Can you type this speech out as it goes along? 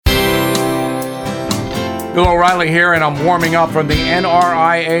Bill O'Reilly here, and I'm warming up from the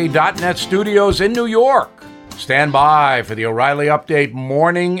NRIA.net studios in New York. Stand by for the O'Reilly Update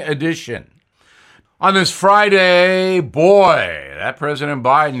Morning Edition. On this Friday, boy, that President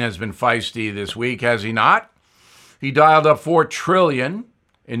Biden has been feisty this week, has he not? He dialed up $4 trillion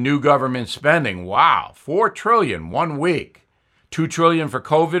in new government spending. Wow, $4 trillion 1 week. $2 trillion for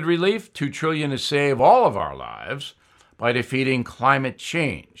COVID relief, $2 trillion to save all of our lives by defeating climate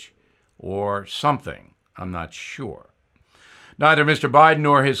change or something. I'm not sure. Neither Mr. Biden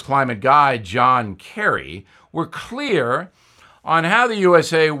nor his climate guy, John Kerry, were clear on how the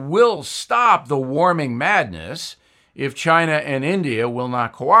USA will stop the warming madness if China and India will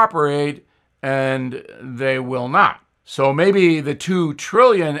not cooperate, and they will not. So maybe the $2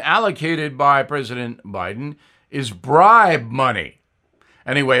 trillion allocated by President Biden is bribe money.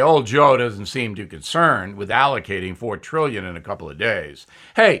 Anyway, old Joe doesn't seem too concerned with allocating $4 trillion in a couple of days.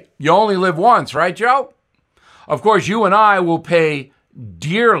 Hey, you only live once, right, Joe? Of course, you and I will pay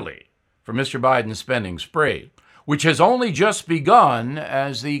dearly for Mr. Biden's spending spree, which has only just begun,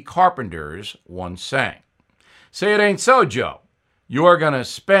 as the Carpenters once sang. Say it ain't so, Joe. You're going to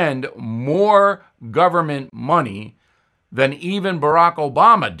spend more government money than even Barack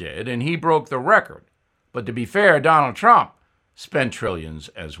Obama did, and he broke the record. But to be fair, Donald Trump spent trillions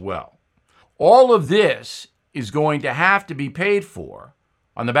as well. All of this is going to have to be paid for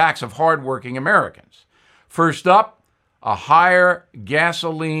on the backs of hardworking Americans. First up, a higher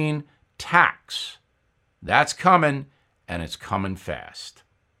gasoline tax. That's coming, and it's coming fast.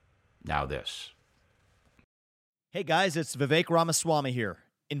 Now this. Hey guys, it's Vivek Ramaswamy here,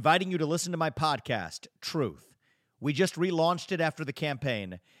 inviting you to listen to my podcast, Truth. We just relaunched it after the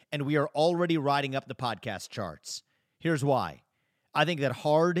campaign, and we are already riding up the podcast charts. Here's why. I think that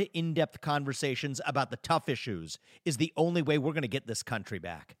hard, in-depth conversations about the tough issues is the only way we're going to get this country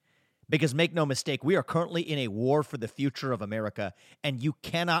back. Because make no mistake, we are currently in a war for the future of America, and you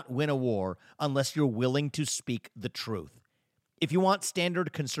cannot win a war unless you're willing to speak the truth. If you want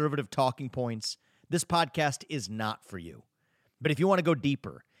standard conservative talking points, this podcast is not for you. But if you want to go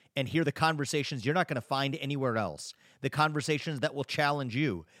deeper and hear the conversations you're not going to find anywhere else, the conversations that will challenge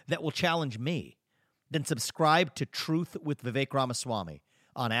you, that will challenge me, then subscribe to Truth with Vivek Ramaswamy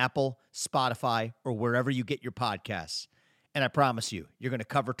on Apple, Spotify, or wherever you get your podcasts. And I promise you, you're going to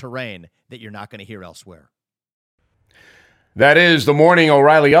cover terrain that you're not going to hear elsewhere. That is the Morning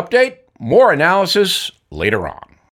O'Reilly Update. More analysis later on.